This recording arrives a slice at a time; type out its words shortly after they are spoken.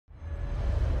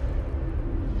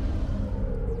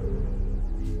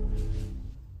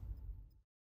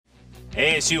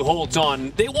ASU holds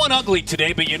on. They won ugly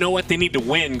today, but you know what? They need to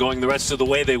win going the rest of the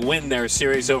way. They win their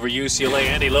series over UCLA.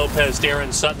 Andy Lopez,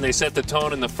 Daron, Sutton, they set the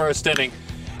tone in the first inning.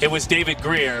 It was David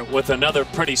Greer with another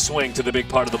pretty swing to the big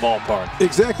part of the ballpark.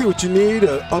 Exactly what you need,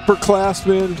 an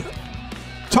upperclassman.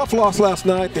 Tough loss last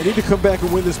night. They need to come back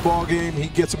and win this ball game. He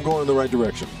gets them going in the right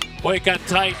direction. Boy, it got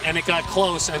tight and it got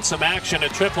close, and some action, a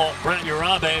triple. Brent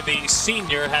Urabe, the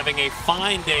senior, having a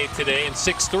fine day today in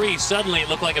 6-3. Suddenly it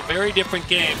looked like a very different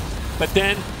game. But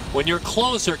then when your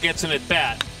closer gets an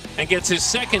at-bat and gets his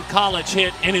second college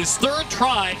hit in his third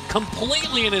try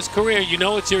completely in his career, you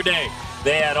know it's your day.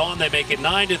 They add on, they make it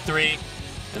 9-3,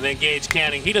 and then Gage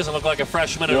Canning, he doesn't look like a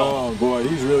freshman at all. Oh boy,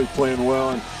 he's really playing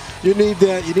well. And you need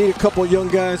that. You need a couple of young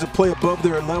guys that play above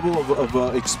their level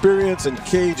of experience, and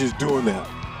Cage is doing that.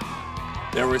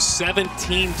 There were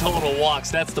 17 total walks.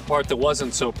 That's the part that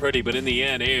wasn't so pretty, but in the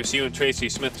end, ASU and Tracy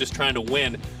Smith just trying to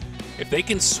win. If they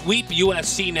can sweep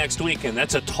USC next weekend,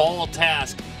 that's a tall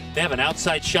task. They have an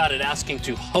outside shot at asking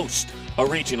to host a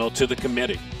regional to the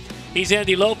committee. He's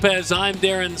Andy Lopez, I'm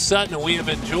Daron Sutton, and we have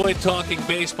enjoyed talking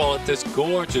baseball at this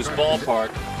gorgeous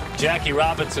ballpark, Jackie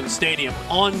Robinson Stadium,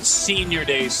 on Senior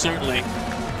Day, certainly.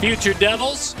 Future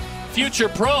Devils, future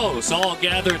pros all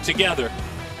gathered together.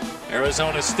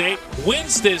 Arizona State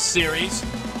wins this series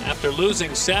after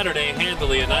losing Saturday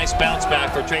handily. A nice bounce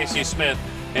back for Tracy Smith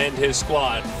and his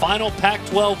squad. Final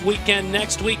Pac-12 weekend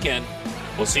next weekend.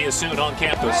 We'll see you soon on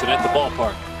campus and at the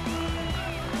ballpark.